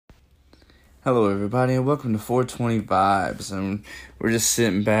Hello, everybody, and welcome to 420 Vibes. And we're just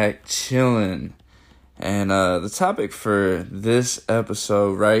sitting back, chilling. And the topic for this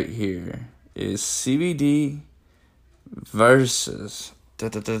episode right here is CBD versus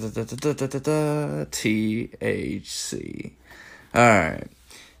THC. Alright.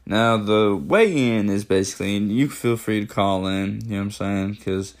 Now, the weigh-in is basically, and you feel free to call in, you know what I'm saying?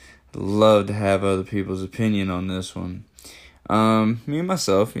 Because I'd love to have other people's opinion on this one. Me and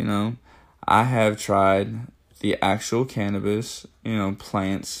myself, I have tried the actual cannabis,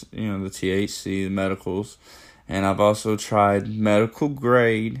 plants, the THC, the medicals, and I've also tried medical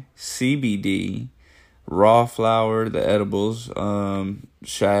grade CBD, raw flower, the edibles,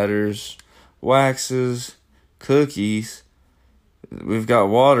 shatters, waxes, cookies. We've got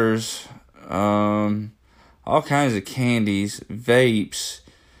waters, all kinds of candies, vapes,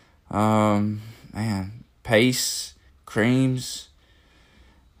 pastes, creams.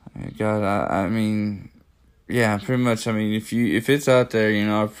 Pretty much. If it's out there,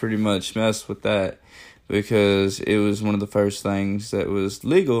 I've pretty much messed with that because it was one of the first things that was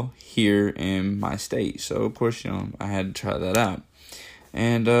legal here in my state. So of course, I had to try that out.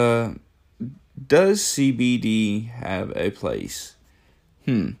 And does CBD have a place?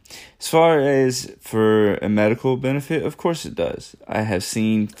 As far as for a medical benefit, of course it does. I have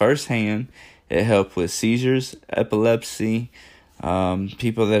seen firsthand it helped with seizures, epilepsy.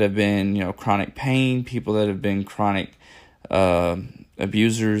 People that have been, chronic pain, people that have been chronic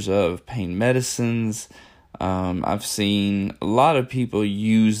abusers of pain medicines. I've seen a lot of people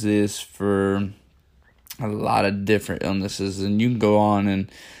use this for a lot of different illnesses, and you can go on and,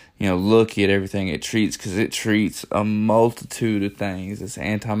 look at everything it treats, because it treats a multitude of things. It's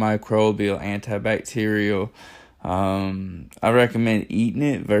antimicrobial, antibacterial. I recommend eating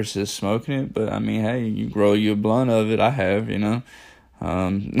it versus smoking it, but hey, you grow you a blunt of it. I have, not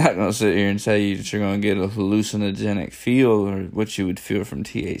gonna sit here and tell you that you're gonna get a hallucinogenic feel or what you would feel from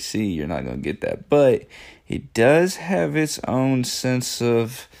THC. You're not gonna get that, but it does have its own sense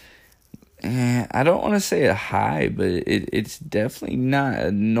of, I don't want to say a high, but it's definitely not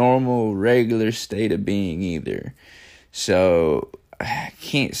a normal, regular state of being either. So I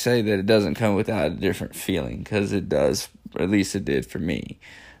can't say that it doesn't come without a different feeling, because it does, or at least it did for me.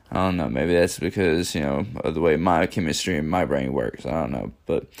 I don't know, maybe that's because, of the way my chemistry and my brain works. I don't know,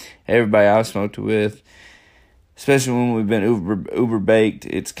 but everybody I've smoked with, especially when we've been uber baked,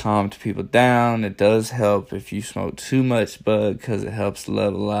 it's calmed people down. It does help if you smoke too much bud, because it helps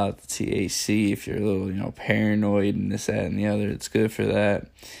level out the THC. If you're a little, paranoid and this, that, and the other, it's good for that.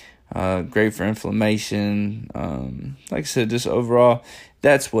 Great for inflammation. Like I said, just overall,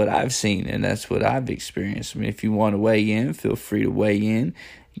 that's what I've seen and that's what I've experienced. If you want to weigh in, feel free to weigh in.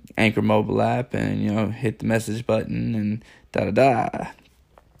 Anchor mobile app, and hit the message button and da-da-da.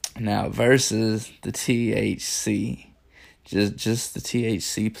 Now, versus the THC, just the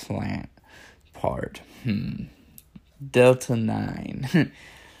THC plant part. Delta 9.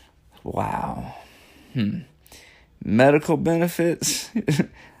 Wow. Medical benefits.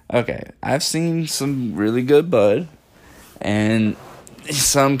 Okay, I've seen some really good bud, and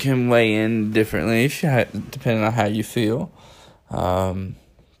some can weigh in differently depending on how you feel.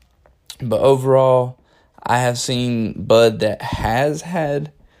 But overall, I have seen bud that has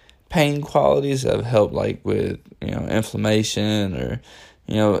had pain qualities that have helped, like with, inflammation, or,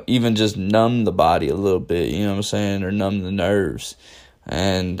 even just numb the body a little bit, or numb the nerves.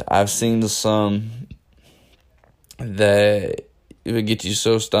 And I've seen some that it would get you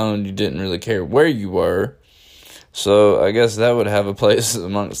so stoned you didn't really care where you were. So I guess that would have a place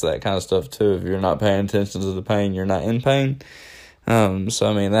amongst that kind of stuff too. If you're not paying attention to the pain, you're not in pain.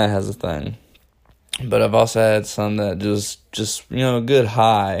 That has a thing. But I've also had some that just a good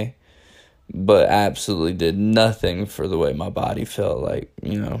high, but absolutely did nothing for the way my body felt. Like,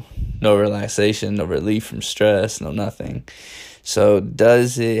 no relaxation, no relief from stress, no nothing. So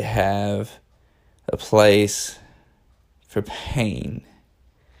does it have a place for pain?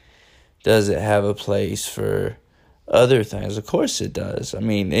 Does it have a place for other things? Of course it does.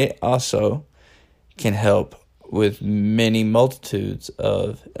 It also can help with many multitudes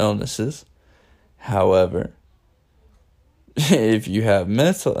of illnesses. However, if you have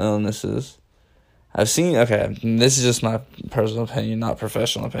mental illnesses, I've seen, this is just my personal opinion, not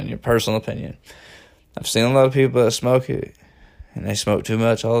professional opinion, personal opinion. I've seen a lot of people that smoke it, and they smoke too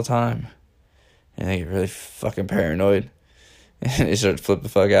much all the time, and they get really fucking paranoid, and they start to flip the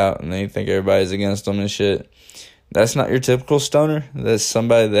fuck out, and they think everybody's against them and shit. That's not your typical stoner. That's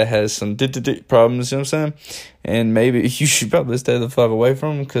somebody that has some problems, you know what I'm saying? And maybe you should probably stay the fuck away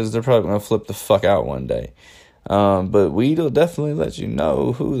from them, because they're probably going to flip the fuck out one day. But weed will definitely let you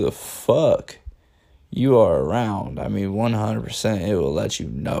know who the fuck you are around. I mean, 100% it will let you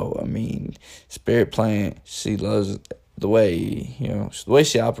know. I mean, Spirit Plant, she loves the way, the way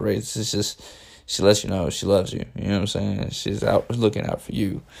she operates. It's just, she lets you know she loves you. You know what I'm saying? She's out looking out for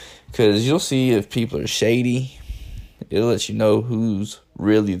you. Because you'll see if people are shady. It'll let you know who's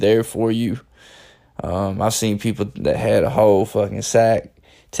really there for you. I've seen people that had a whole fucking sack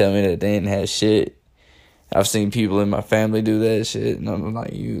tell me that they didn't have shit. I've seen people in my family do that shit, and I'm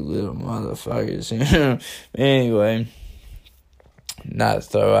like, you little motherfuckers. Anyway, not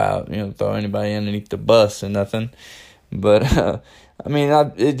to throw anybody underneath the bus or nothing. But, I mean,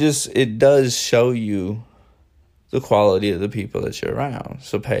 it does show you the quality of the people that you're around.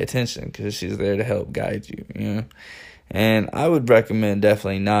 So pay attention, because she's there to help guide you, And I would recommend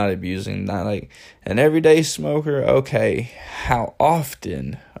definitely not abusing, not like an everyday smoker. Okay, how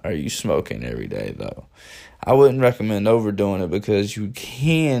often are you smoking every day, though? I wouldn't recommend overdoing it, because you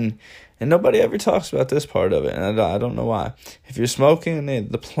can, and nobody ever talks about this part of it, and I don't know why. If you're smoking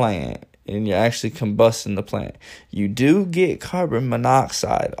the plant and you're actually combusting the plant, you do get carbon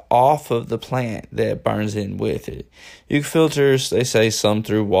monoxide off of the plant that burns in with it. You can filter, they say, some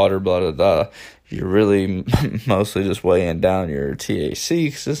through water, blah, blah, blah. You're really mostly just weighing down your THC,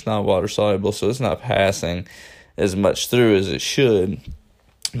 because it's not water soluble, so it's not passing as much through as it should,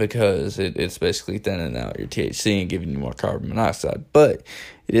 because it's basically thinning out your THC and giving you more carbon monoxide. But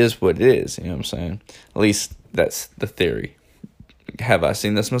it is what it is, you know what I'm saying? At least that's the theory. Have I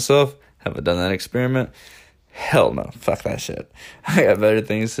seen this myself? Have I done that experiment? Hell no. Fuck that shit. I got better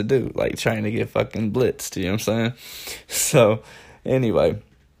things to do, like trying to get fucking blitzed, you know what I'm saying? So, anyway.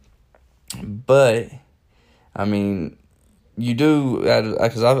 But, I mean, you do,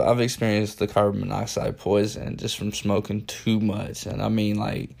 because I've experienced the carbon monoxide poison just from smoking too much. And I mean,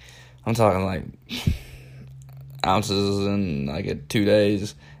 like, I'm talking like ounces in like 2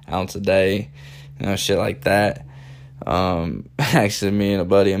 days, ounce a day, shit like that. Actually, me and a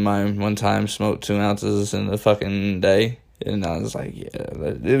buddy of mine one time smoked 2 ounces in a fucking day. And I was like,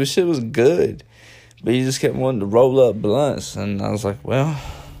 yeah, shit was good. But he just kept wanting to roll up blunts. And I was like, well,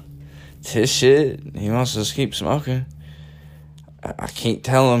 it's his shit. He wants to just keep smoking. I can't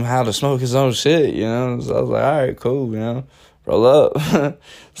tell him how to smoke his own shit, So I was like, all right, cool, roll up.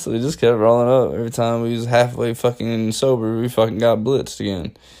 So we just kept rolling up. Every time we was halfway fucking sober, we fucking got blitzed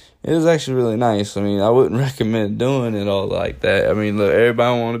again. It was actually really nice. I mean, I wouldn't recommend doing it all like that. I mean, look,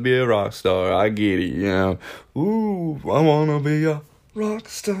 everybody want to be a rock star. I get it, Ooh, I want to be a rock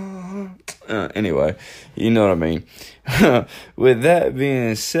star. Anyway, you know what I mean. With that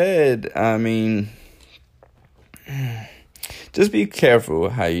being said, I mean, just be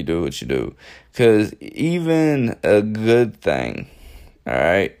careful how you do what you do. Because even a good thing, all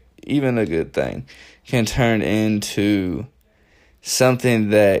right, even a good thing can turn into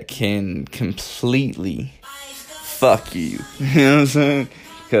something that can completely fuck you. You know what I'm saying?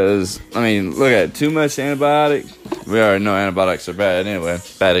 Because, I mean, look at it. Too much antibiotic. We already know antibiotics are bad anyway.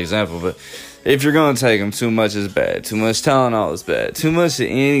 Bad example, but if you're going to take them, too much is bad. Too much Tylenol is bad. Too much of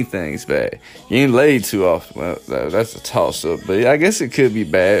anything is bad. You ain't laid too often. Well, that's a toss-up. But I guess it could be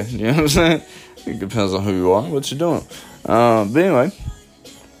bad. You know what I'm saying? It depends on who you are and what you're doing. But anyway,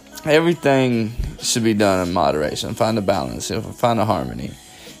 everything should be done in moderation. Find a balance. Find a harmony.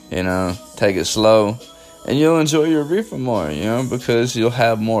 Take it slow. And you'll enjoy your reefer more, because you'll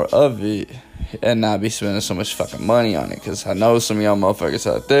have more of it and not be spending so much fucking money on it. Because I know some of y'all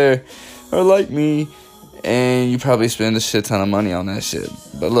motherfuckers out there are like me, and you probably spend a shit ton of money on that shit.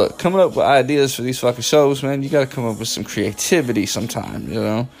 But look, coming up with ideas for these fucking shows, man, you gotta come up with some creativity sometime,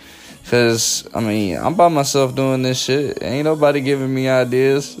 Because, I mean, I'm by myself doing this shit. Ain't nobody giving me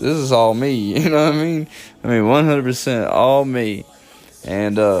ideas. This is all me, you know what I mean? 100% all me.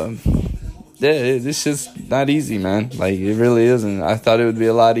 And, yeah, this shit's not easy, man. Like, it really isn't. I thought it would be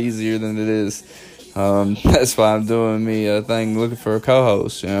a lot easier than it is. That's why I'm doing me a thing, looking for a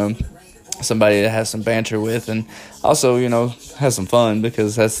co-host, somebody that has some banter with, and also, has some fun,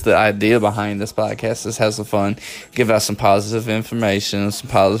 because that's the idea behind this podcast, is have some fun, give out some positive information, some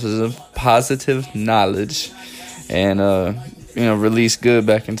positive knowledge, and, release good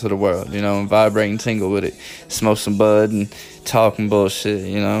back into the world, and vibrate and tingle with it, smoke some bud and talking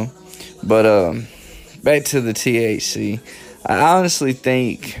bullshit, But, back to the THC, I honestly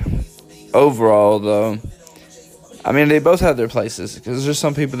think, overall, though, I mean, they both have their places, because there's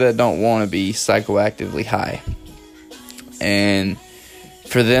some people that don't want to be psychoactively high. And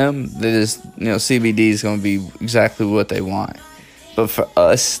for them, CBD is going to be exactly what they want. But for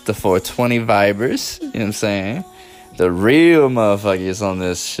us, the 420 vibers, you know what I'm saying? The real motherfuckers on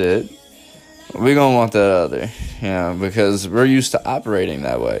this shit, we're going to want that other, because we're used to operating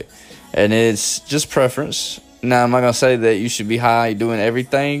that way. And it's just preference. Now, am I going to say that you should be high doing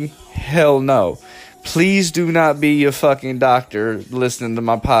everything? Hell no. Please do not be a fucking doctor listening to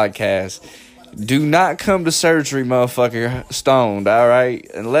my podcast. Do not come to surgery, motherfucker, stoned, alright?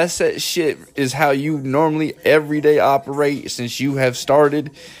 Unless that shit is how you normally everyday operate since you have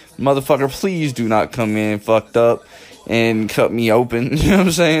started. Motherfucker, please do not come in fucked up and cut me open. You know what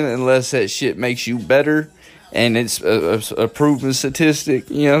I'm saying? Unless that shit makes you better and it's a proven statistic.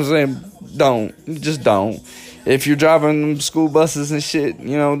 You know what I'm saying? Just don't. If you're driving them school buses and shit,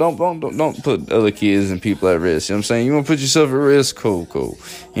 don't put other kids and people at risk. You know what I'm saying? You want to put yourself at risk? Cool.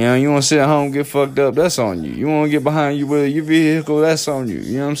 You want to sit at home and get fucked up? That's on you. You want to get behind you with your vehicle? That's on you.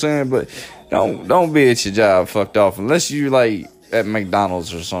 You know what I'm saying? But don't be at your job fucked off unless you like at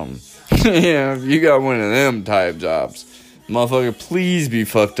McDonald's or something. You got one of them type jobs. Motherfucker, please be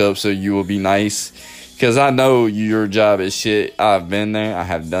fucked up so you will be nice. Because I know your job is shit. I've been there. I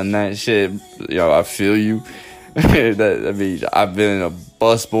have done that shit. I feel you. I've been a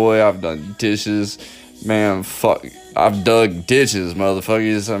busboy. I've done dishes. Man, fuck. I've dug ditches,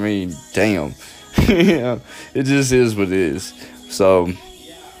 motherfuckers. Damn. It just is what it is. So,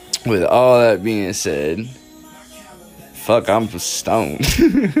 with all that being said, fuck, I'm stoned.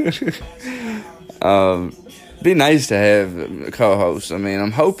 Be nice to have a co-host.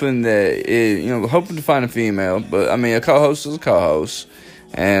 I'm hoping that hoping to find a female, but a co-host is a co-host,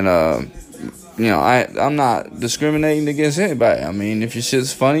 and I'm not discriminating against anybody. If your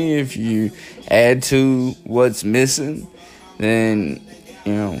shit's funny, if you add to what's missing, then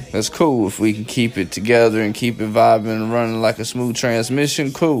that's cool. If we can keep it together and keep it vibing and running like a smooth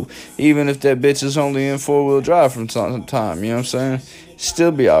transmission, cool. Even if that bitch is only in 4-wheel drive from time to time, you know what I'm saying?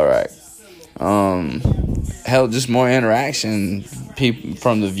 Still be alright. Hell, just more interaction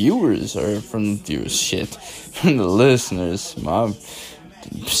from the viewers, from the listeners. My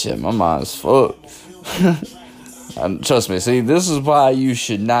mind's fucked. Trust me, see, this is why you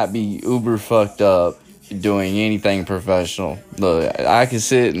should not be uber fucked up doing anything professional. Look, I can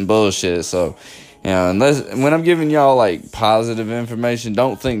sit and bullshit, so unless when I'm giving y'all like positive information,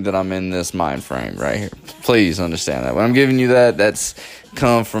 don't think that I'm in this mind frame right here. Please understand that. When I'm giving you that's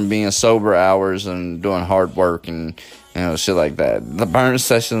come from being sober hours and doing hard work and shit like that. The burn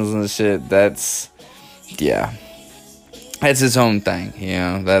sessions and shit, that's its own thing.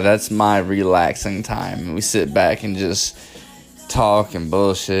 That's my relaxing time. We sit back and just talk and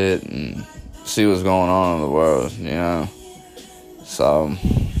bullshit and see what's going on in the world. So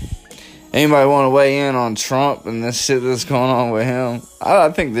anybody want to weigh in on Trump and this shit that's going on with him? I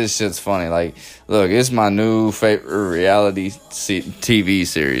think this shit's funny. Like, look, it's my new favorite reality TV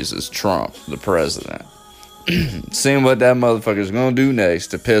series is Trump, the president. Seeing what that motherfucker's gonna do next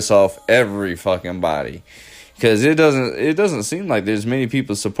to piss off every fucking body. Because it doesn't seem like there's many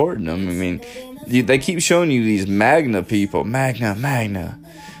people supporting him. They keep showing you these MAGA people. MAGA.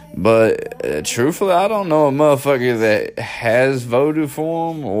 But truthfully, I don't know a motherfucker that has voted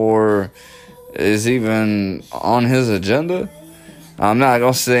for him or is even on his agenda. I'm not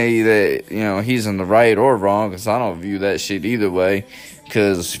going to say that, he's in the right or wrong, because I don't view that shit either way.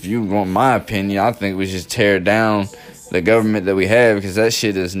 Because if you want my opinion, I think we should tear down the government that we have, because that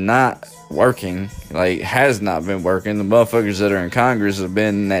shit is not working. Has not been working. The motherfuckers that are in Congress have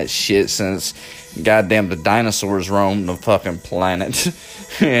been in that shit since goddamn the dinosaurs roamed the fucking planet.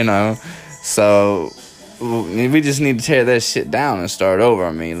 So we just need to tear that shit down and start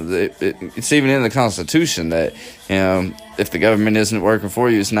over. It's even in the Constitution that if the government isn't working for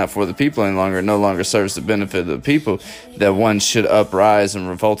you, it's not for the people any longer. It no longer serves the benefit of the people. That one should uprise and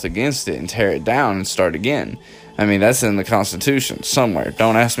revolt against it and tear it down and start again. That's in the Constitution somewhere.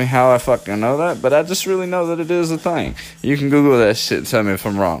 Don't ask me how I fucking know that, but I just really know that it is a thing. You can Google that shit and tell me if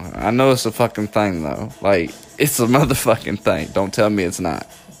I'm wrong. I know it's a fucking thing, though. It's a motherfucking thing. Don't tell me it's not.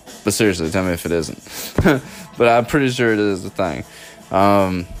 But seriously, tell me if it isn't. But I'm pretty sure it is a thing.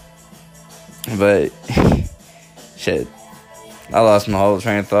 But, shit. I lost my whole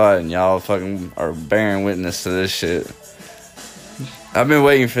train of thought, and y'all fucking are bearing witness to this shit. I've been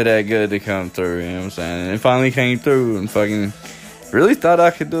waiting for that good to come through, you know what I'm saying? And it finally came through, and fucking really thought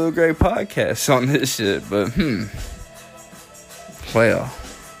I could do a great podcast on this shit, but well,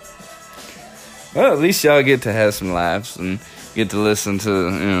 at least y'all get to have some laughs and get to listen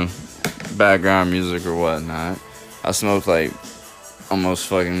to, background music or whatnot. I smoked almost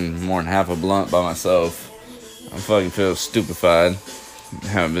fucking more than half a blunt by myself. I fucking feel stupefied. I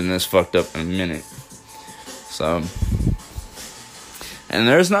haven't been this fucked up in a minute. So, and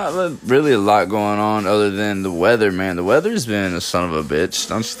there's not really a lot going on other than the weather, man. The weather's been a son of a bitch,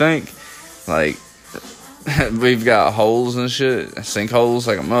 don't you think? Like, we've got holes and shit, sinkholes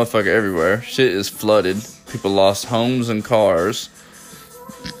like a motherfucker everywhere. Shit is flooded. People lost homes and cars.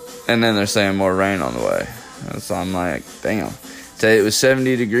 And then they're saying more rain on the way. So I'm like, damn. Today it was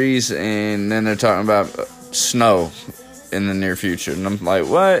 70 degrees, and then they're talking about snow in the near future. And I'm like,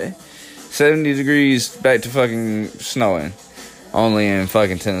 what? 70 degrees back to fucking snowing. Only in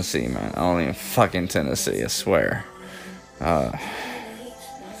fucking Tennessee, man. Only in fucking Tennessee, I swear. I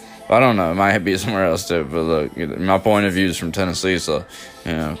don't know. It might be somewhere else too. But look, my point of view is from Tennessee, so,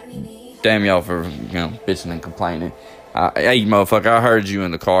 damn y'all for, bitching and complaining. Hey, motherfucker, I heard you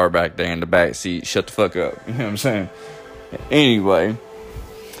in the car back there in the back seat. Shut the fuck up. You know what I'm saying? Anyway,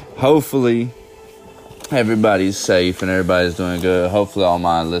 hopefully everybody's safe and everybody's doing good. Hopefully all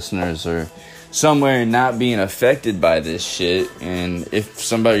my listeners are somewhere not being affected by this shit. And if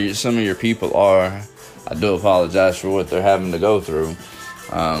some of your people are, I do apologize for what they're having to go through.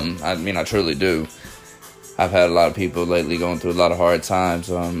 I truly do. I've had a lot of people lately going through a lot of hard times.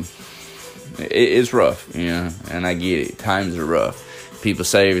 It's rough, and I get it. Times are rough. People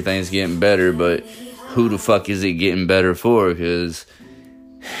say everything's getting better, but who the fuck is it getting better for? Because,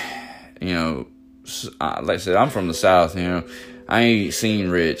 like I said, I'm from the South, I ain't seen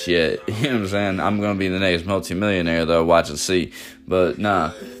rich yet. You know what I'm saying? I'm going to be the next multimillionaire, though, watch and see. But,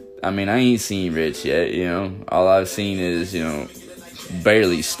 nah, I ain't seen rich yet, All I've seen is,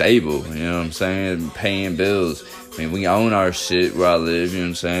 barely stable, you know what I'm saying? Paying bills. We own our shit where I live, you know what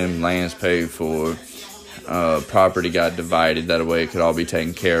I'm saying? Land's paid for. Property got divided. That way it could all be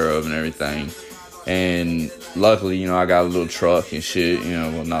taken care of and everything. And luckily, I got a little truck and shit,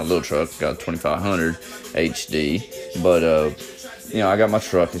 well, not a little truck, got a 2500 HD. But, I got my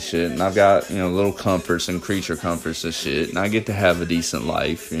truck and shit, and I've got, little comforts and creature comforts and shit, and I get to have a decent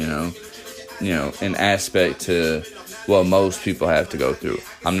life, in aspect to what most people have to go through.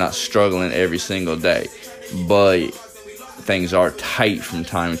 I'm not struggling every single day, but things are tight from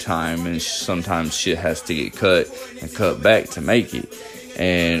time to time, and sometimes shit has to get cut and cut back to make it.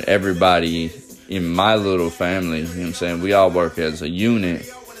 And everybody in my little family, we all work as a unit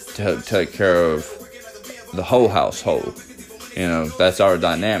to help take care of the whole household. That's our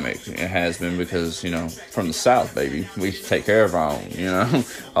dynamic. It has been because, from the South, baby, we take care of our own,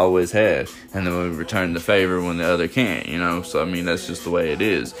 always have. And then we return the favor when the other can't, So, that's just the way it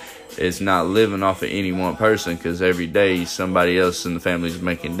is. It's not living off of any one person, because every day somebody else in the family is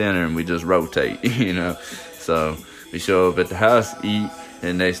making dinner and we just rotate, So, we show up at the house, eat,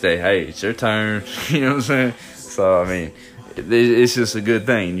 and next day, hey, it's your turn, you know what I'm saying? So, it's just a good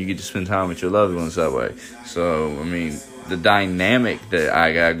thing. You get to spend time with your loved ones that way. So, the dynamic that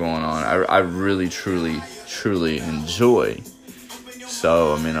I got going on, I really, truly enjoy.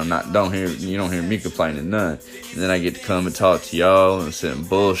 So, you don't hear me complaining none. And then I get to come and talk to y'all and sit and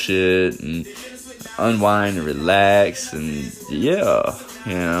bullshit and unwind and relax. And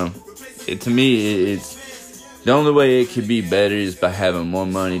to me, it's the only way it could be better is by having more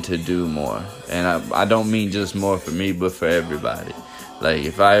money to do more. And I don't mean just more for me, but for everybody. Like,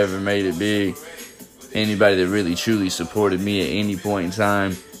 if I ever made it big, anybody that really truly supported me at any point in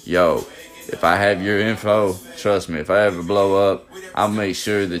time, if I have your info, trust me, if I ever blow up, I'll make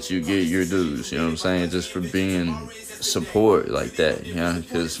sure that you get your dues, you know what I'm saying, just for being support like that,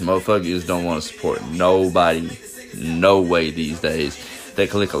 because motherfuckers don't want to support nobody, no way these days. They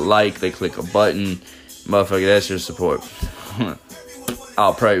click a like, they click a button, motherfucker, that's your support.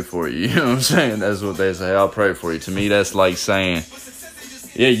 I'll pray for you, you know what I'm saying, that's what they say, I'll pray for you. To me, that's like saying,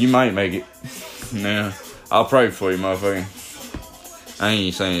 yeah, you might make it. Yeah, I'll pray for you, motherfucker. I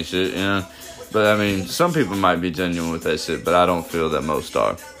ain't saying shit, But, some people might be genuine with that shit, but I don't feel that most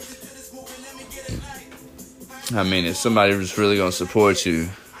are. If somebody was really going to support you,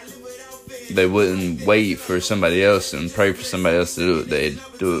 they wouldn't wait for somebody else and pray for somebody else to do it. They'd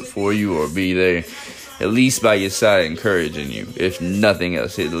do it for you or be there, at least by your side, encouraging you. If nothing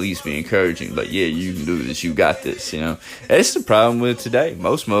else, it'd at least be encouraging. Like, yeah, you can do this. You got this, That's the problem with today.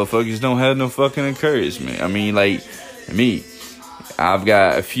 Most motherfuckers don't have no fucking encouragement. Me. I've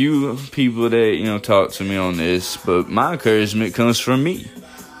got a few people that, talk to me on this, but my encouragement comes from me.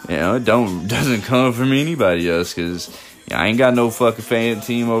 It doesn't come from anybody else, because I ain't got no fucking fan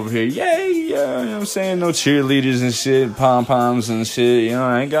team over here. Yay, you know what I'm saying? No cheerleaders and shit, pom-poms and shit,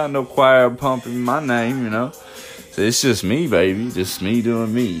 I ain't got no choir pumping my name, So it's just me, baby, just me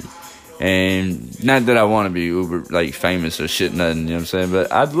doing me. And not that I want to be uber, famous or shit, nothing, you know what I'm saying?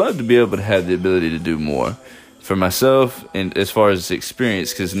 But I'd love to be able to have the ability to do more for myself, and as far as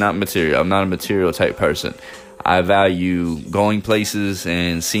experience, because not material. I'm not a material type person. I value going places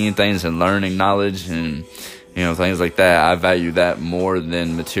and seeing things and learning knowledge and things like that. I value that more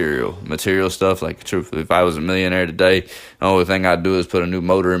than material stuff. Like, truthfully, if I was a millionaire today, the only thing I'd do is put a new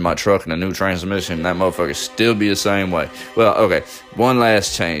motor in my truck and a new transmission, and that motherfucker still be the same way. Well, okay, one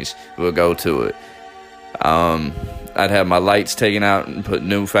last change, we'll go to it. I'd have my lights taken out and put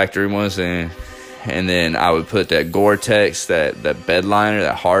new factory ones in, and then I would put that Gore-Tex, that bed liner,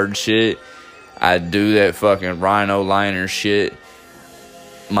 that hard shit. I'd do that fucking Rhino liner shit.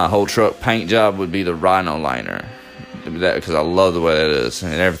 My whole truck paint job would be the Rhino liner, because I love the way that is,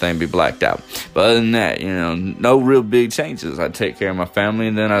 and everything be blacked out. But other than that, no real big changes. I take care of my family,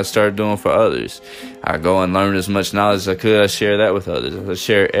 and then I start doing for others. I go and learn as much knowledge as I could. I share that with others. I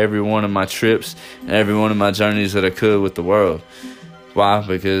share every one of my trips and every one of my journeys that I could with the world. Why?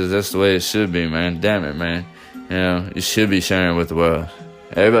 Because that's the way it should be, man. Damn it, man. You should be sharing with the world.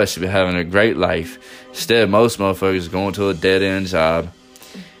 Everybody should be having a great life. Instead, most motherfuckers going to a dead-end job.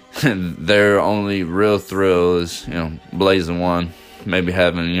 Their only real thrill is, blazing one. Maybe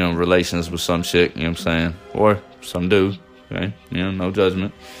having, relations with some chick, you know what I'm saying? Or some dude, okay? No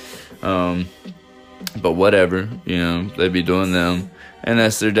judgment. But whatever, they be doing them. And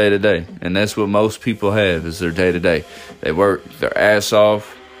that's their day-to-day. And that's what most people have, is their day-to-day. They work their ass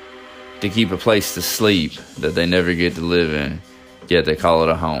off to keep a place to sleep that they never get to live in. Yet they call it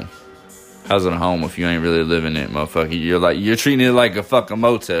a home. How's it a home if you ain't really living it, motherfucker? You're treating it like a fucking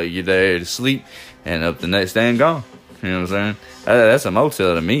motel. You're there to sleep and up the next day and gone. You know what I'm saying? That's a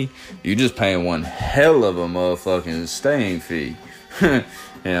motel to me. You just paying one hell of a motherfucking staying fee. Fucking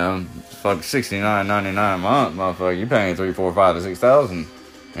 $69.99 a month, motherfucker. You paying $3,000, $4,000,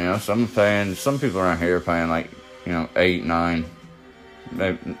 $6,000. Some people around here are paying like, $800,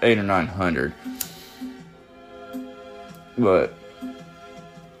 $800 or $900. But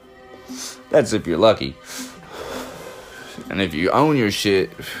that's if you're lucky. And if you own your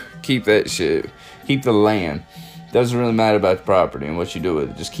shit, keep that shit. Keep the land. Doesn't really matter about the property and what you do with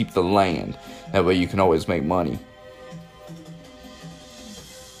it. Just keep the land. That way you can always make money.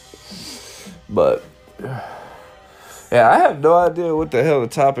 But yeah, I have no idea what the hell the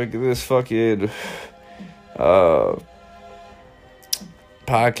topic of this fucking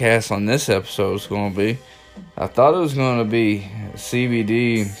podcast on this episode is going to be. I thought it was going to be a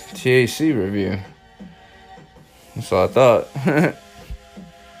CBD THC review. That's what I thought.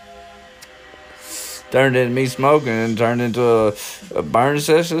 Turned into me smoking and turned into a burn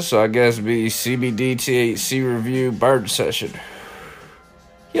session. So I guess it'd be CBD THC review burn session.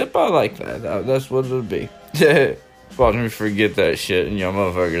 Yep, I like that. That's what it'll be. Watch me forget that shit and y'all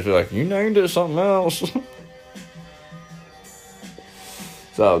motherfuckers be like, you named it something else.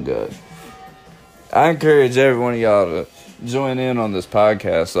 It's all good. I encourage every one of y'all to join in on this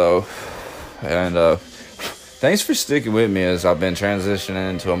podcast, though. And thanks for sticking with me as I've been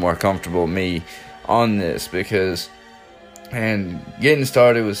transitioning into a more comfortable me on this, because, getting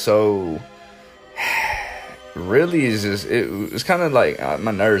started was so, really is just, it was kind of like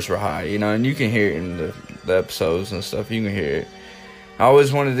my nerves were high, and you can hear it in the episodes and stuff. You can hear it. I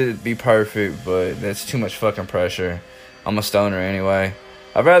always wanted it to be perfect, but that's too much fucking pressure. I'm a stoner anyway.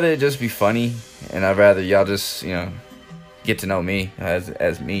 I'd rather it just be funny, and I'd rather y'all just, get to know me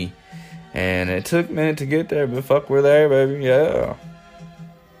as me. And it took a minute to get there, but fuck, we're there, baby, yeah.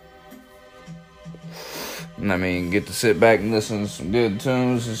 Get to sit back and listen to some good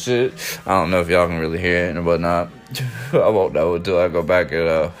tunes and shit. I don't know if y'all can really hear it or whatnot. I won't know until I go back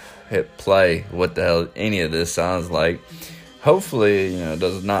and hit play what the hell any of this sounds like. Hopefully, it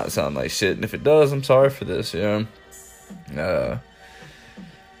does not sound like shit. And if it does, I'm sorry for this, not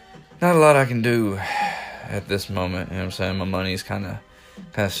a lot I can do at this moment, you know what I'm saying? My money's kind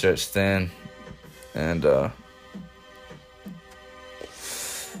of stretched thin, and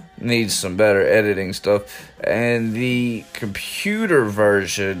needs some better editing stuff. And the computer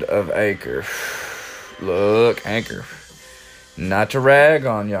version of Anchor, look, Anchor, not to rag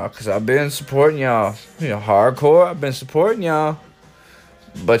on y'all, because I've been supporting y'all, hardcore, I've been supporting y'all,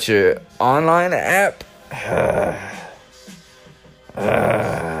 but your online app,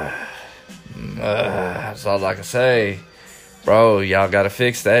 that's all I can say. Bro, y'all gotta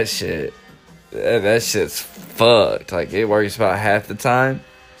fix that shit. That shit's fucked. Like, it works about half the time.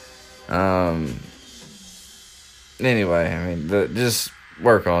 Anyway, just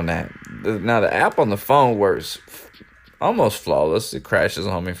work on that. Now, the app on the phone works almost flawless. It crashes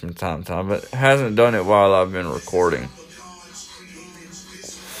on me from time to time, but hasn't done it while I've been recording.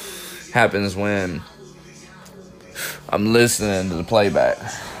 Happens when I'm listening to the playback.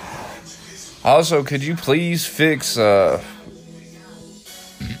 Also, could you please fix the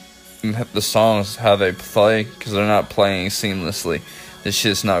songs, how they play? Because they're not playing seamlessly. This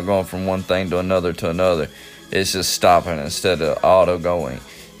shit's not going from one thing to another to another. it's just stopping instead of auto going.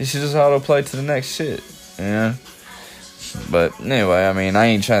 You should just auto play to the next shit. Yeah. But anyway, I mean, I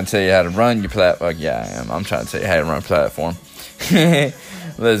ain't trying to tell you how to run your platform. Yeah, I am. I'm trying to tell you how to run a platform.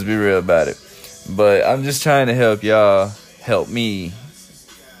 Let's be real about it. But I'm just trying to help y'all help me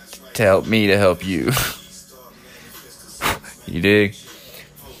to help you. You dig?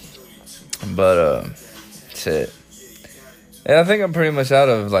 But, shit. And I think I'm pretty much out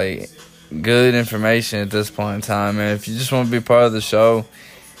of, like, good information at this point in time, man. If you just want to be part of the show,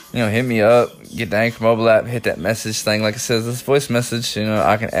 hit me up, get the Anchor mobile app, hit that message thing. Like it says, this voice message,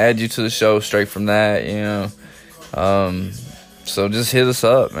 I can add you to the show straight from that, So just hit us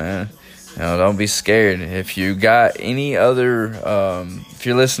up, man. Don't be scared. If you got any other, if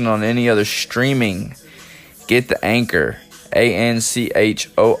you're listening on any other streaming, get the Anchor,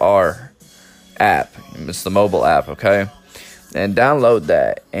 ANCHOR app. It's the mobile app, okay? And download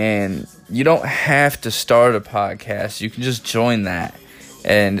that. And you don't have to start a podcast. You can just join that.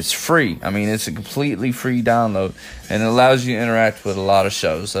 And it's free. I mean, it's a completely free download. And it allows you to interact with a lot of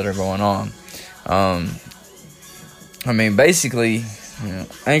shows that are going on. Basically,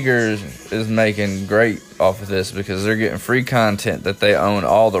 Anchor is making great off of this because they're getting free content that they own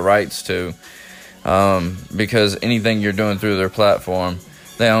all the rights to. Because anything you're doing through their platform,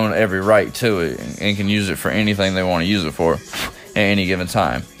 they own every right to it and can use it for anything they want to use it for at any given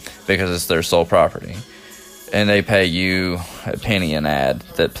time because it's their sole property. And they pay you a penny an ad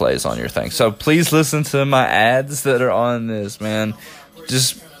that plays on your thing. So please listen to my ads that are on this, man.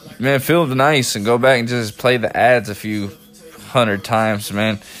 Just, feel nice and go back and just play the ads a few 100 times,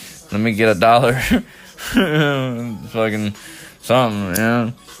 man. Let me get $1. Fucking something,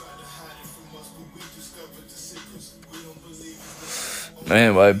 man.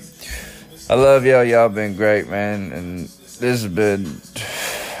 Anyway, I love y'all. Y'all been great, man. And this has been,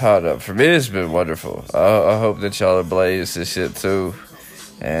 for me, it's been wonderful. I hope that y'all are blazed this shit too.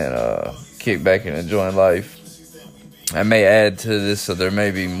 And kick back and enjoying life. I may add to this, so there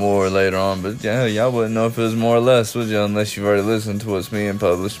may be more later on. But yeah, y'all wouldn't know if it was more or less, would you? Unless you've already listened to what's being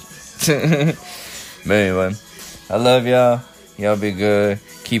published. But anyway, I love y'all. Y'all be good.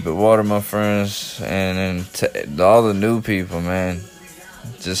 Keep it water, my friends. And then to all the new people, man,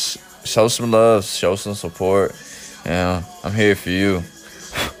 just show some love, show some support. I'm here for you.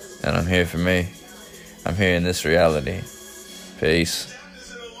 And I'm here for me. I'm here in this reality. Peace.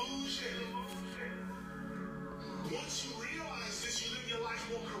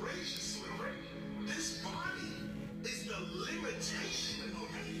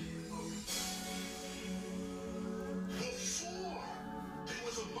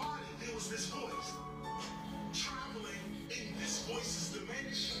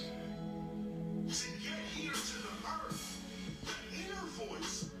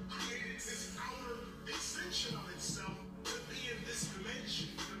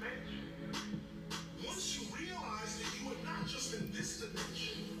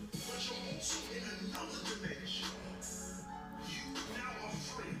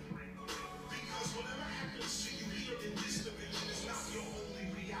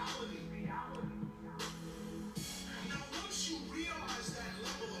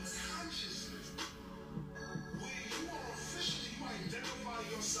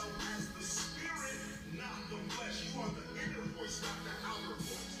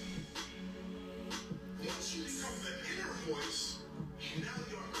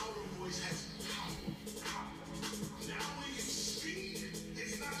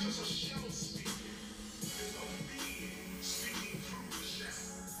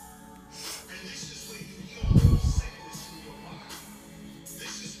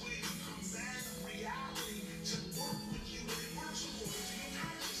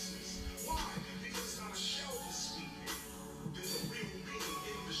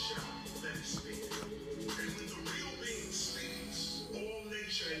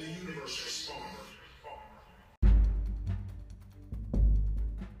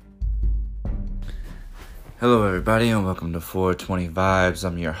 Hello everybody and welcome to 420 Vibes.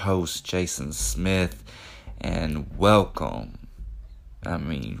 I'm your host, Jason Smith, and welcome.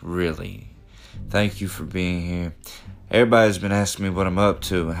 Really, thank you for being here. Everybody's been asking me what I'm up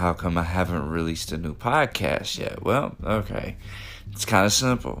to and how come I haven't released a new podcast yet. Well, okay, it's kind of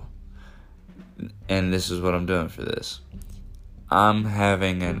simple, and this is what I'm doing for this. I'm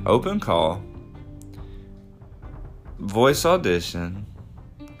having an open call, voice audition.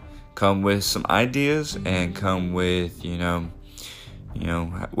 Come with some ideas and come with,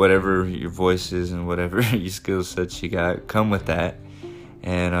 whatever your voice is and whatever your skill sets you got. Come with that.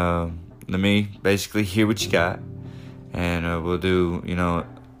 And let me basically hear what you got. And we'll do,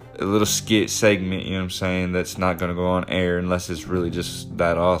 a little skit segment, you know what I'm saying, that's not going to go on air unless it's really just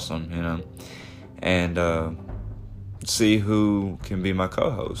that awesome, you know. And see who can be my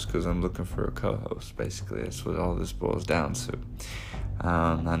co-host, because I'm looking for a co-host, basically. That's what all this boils down to.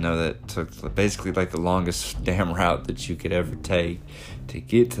 I know that took basically like the longest damn route that you could ever take to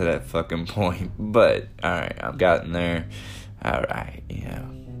get to that fucking point. But, alright, I've gotten there. Alright, you know,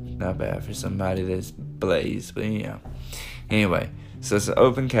 not bad for somebody that's blazed, but, you know. Anyway, so it's an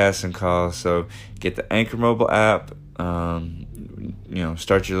open casting call, so get the Anchor mobile app, you know,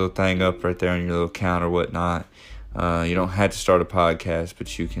 start your little thing up right there on your little account or whatnot. You don't have to start a podcast,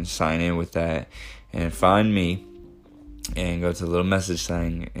 but you can sign in with that and find me and go to the little message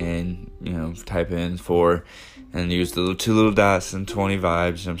thing and, you know, type in for and use the two little dots and 20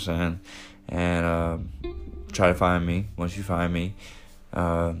 vibes, you know what I'm saying? And try to find me. Once you find me,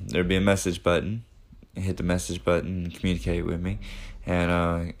 there'll be a message button. Hit the message button and communicate with me.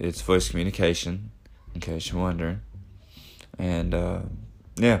 And it's voice communication, in case you're wondering. And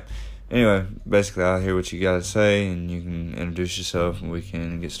yeah. Anyway, basically, I'll hear what you got to say, and you can introduce yourself, and we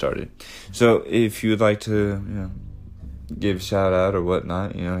can get started. So, if you would like to, you know, give a shout out or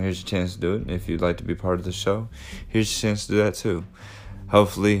whatnot, you know, here's your chance to do it. If you'd like to be part of the show, here's your chance to do that too.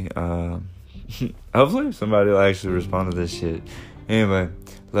 Hopefully, hopefully somebody will actually respond to this shit. Anyway,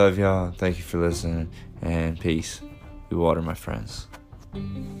 love y'all. Thank you for listening, and peace. Be water, my friends.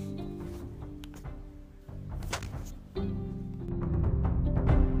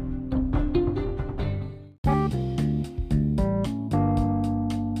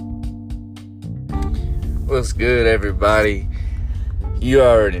 What's good, everybody? You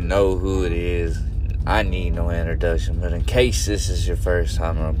already know who it is. I need no introduction, but in case this is your first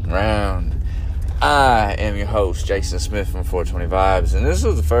time around, I am your host, Jason Smith from 420 Vibes, and this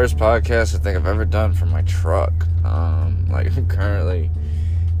is the first podcast I think I've ever done for my truck. Currently,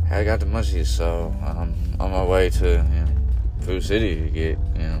 I got the munchies, so I'm on my way to, you know, Food City to get,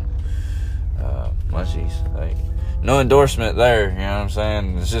 you know, munchies. Like, no endorsement there, you know what I'm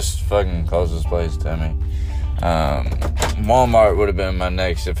saying? It's just fucking closest place to me. Walmart would have been my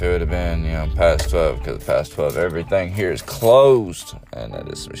next if it would have been, you know, past 12, because past 12 everything here is closed, and that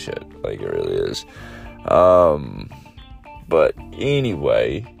is some shit, like it really is. But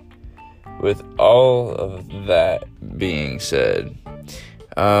anyway, with all of that being said,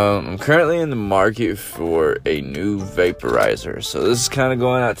 I'm currently in the market for a new vaporizer, so this is kind of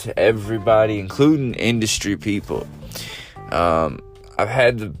going out to everybody, including industry people. I've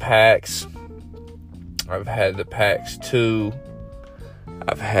had the PAX. I've had the PAX 2.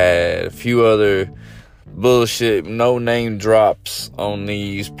 I've had a few other bullshit, no name drops on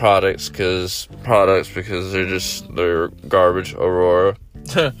these products because they're garbage, Aurora.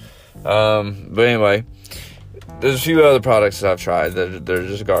 But anyway, there's a few other products that I've tried that they're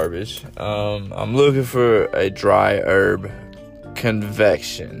just garbage. I'm looking for a dry herb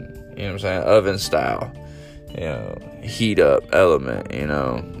convection, you know what I'm saying, oven style. You know, heat up element, you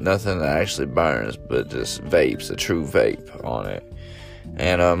know, nothing that actually burns, but just vapes, a true vape on it.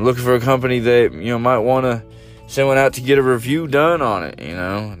 And I'm looking for a company that, you know, might want to send one out to get a review done on it, you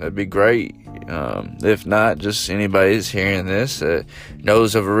know, that'd be great. If not, just anybody that's hearing this that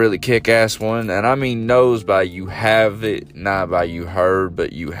knows of a really kick-ass one, and I mean knows by you have it, not by you heard,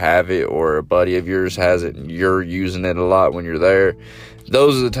 but you have it, or a buddy of yours has it and you're using it a lot when you're there.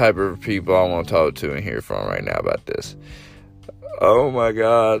 Those are the type of people I want to talk to and hear from right now about this. Oh my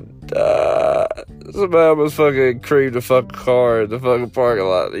god. Somebody almost fucking creamed a fucking car in the fucking parking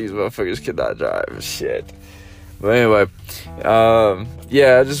lot. These motherfuckers cannot drive. Shit. But anyway,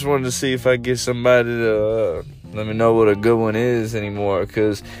 yeah, I just wanted to see if I could get somebody to let me know what a good one is anymore,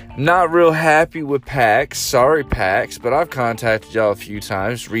 because I'm not real happy with PAX. Sorry, PAX, but I've contacted y'all a few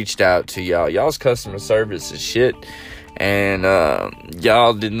times, reached out to y'all. Y'all's customer service is shit. And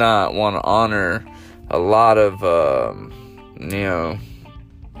y'all did not want to honor a lot of, you know,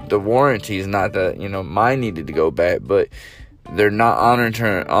 the warranties. Not that, you know, mine needed to go back, but they're not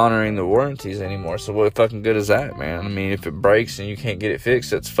honoring the warranties anymore. So what fucking good is that, man? I mean, if it breaks and you can't get it fixed,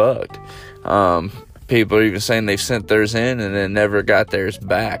 that's fucked. People are even saying they've sent theirs in and then never got theirs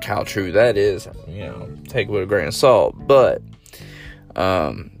back. How true that is, you know, take it with a grain of salt. But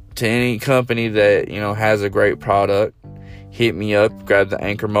to any company that, you know, has a great product, hit me up, grab the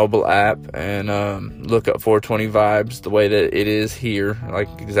Anchor mobile app, and look up 420 Vibes the way that it is here, like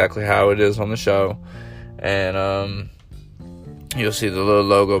exactly how it is on the show. And you'll see the little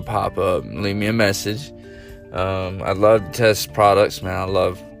logo pop up. Leave me a message. I'd love to test products, man. I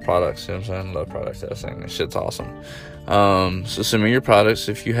love products, you know what I'm saying? I love product testing. This shit's awesome. So send me your products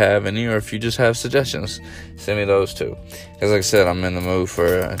if you have any, or if you just have suggestions, send me those too. Because like I said, I'm in the mood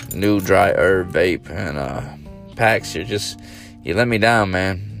for a new dry herb vape, and PAX, you let me down,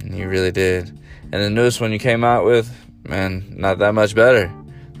 man. You really did. And the newest one you came out with, man, not that much better.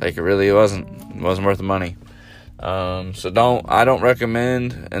 Like, it really wasn't worth the money. So I don't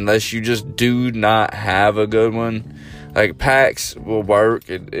recommend, unless you just do not have a good one. Like, PAX will work.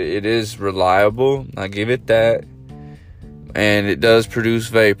 It is reliable. I give it that. And it does produce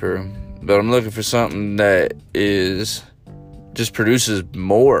vapor. But I'm looking for something that just produces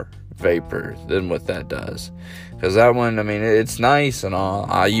more vapor than what that does. Because that one, I mean, it's nice and all.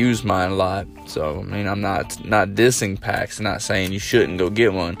 I use mine a lot. So, I mean, I'm not dissing PAX, not saying you shouldn't go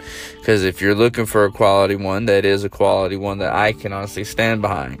get one. Because if you're looking for a quality one, that is a quality one that I can honestly stand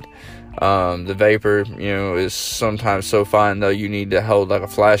behind. The vapor, is sometimes so fine, though, you need to hold like a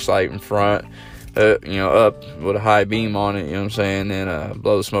flashlight in front, up with a high beam on it, you know what I'm saying, and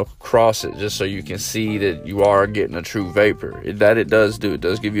blow the smoke across it, just so you can see that you are getting a true vapor. It does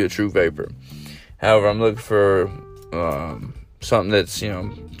give you a true vapor. However, I'm looking for something that's,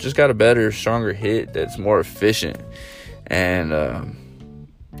 just got a better, stronger hit, that's more efficient, and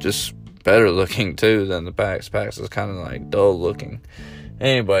just better looking too than the PAX. PAX is kind of like dull looking.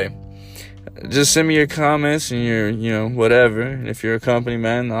 Anyway, just send me your comments and your, whatever. And if you're a company,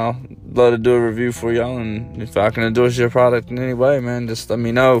 man, I'll love to do a review for y'all. And if I can endorse your product in any way, man, just let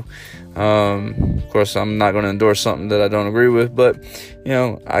me know. Of course, I'm not going to endorse something that I don't agree with, but,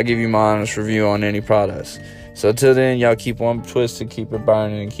 I give you my honest review on any products. So till then, y'all keep on twisted, keep it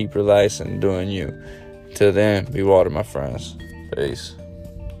burning, and keep relaxing and doing you. Till then, be water, my friends. Peace.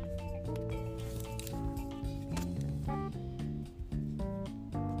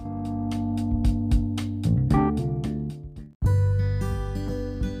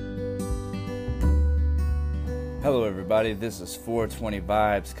 Hello everybody, this is 420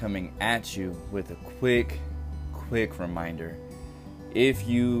 Vibes coming at you with a quick reminder. If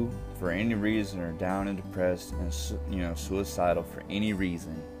you, for any reason, are down and depressed and suicidal for any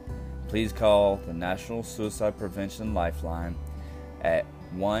reason, please call the National Suicide Prevention Lifeline at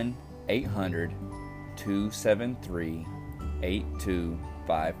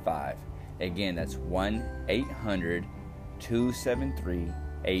 1-800-273-8255. Again, that's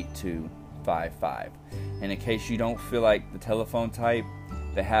 1-800-273-8255. And in case you don't feel like the telephone type,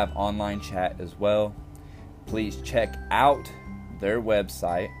 they have online chat as well. Please check out their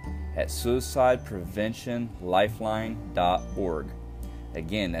website at suicidepreventionlifeline.org.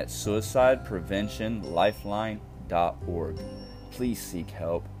 Again, that's suicidepreventionlifeline.org. Please seek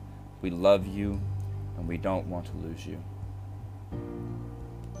help. We love you, and we don't want to lose you.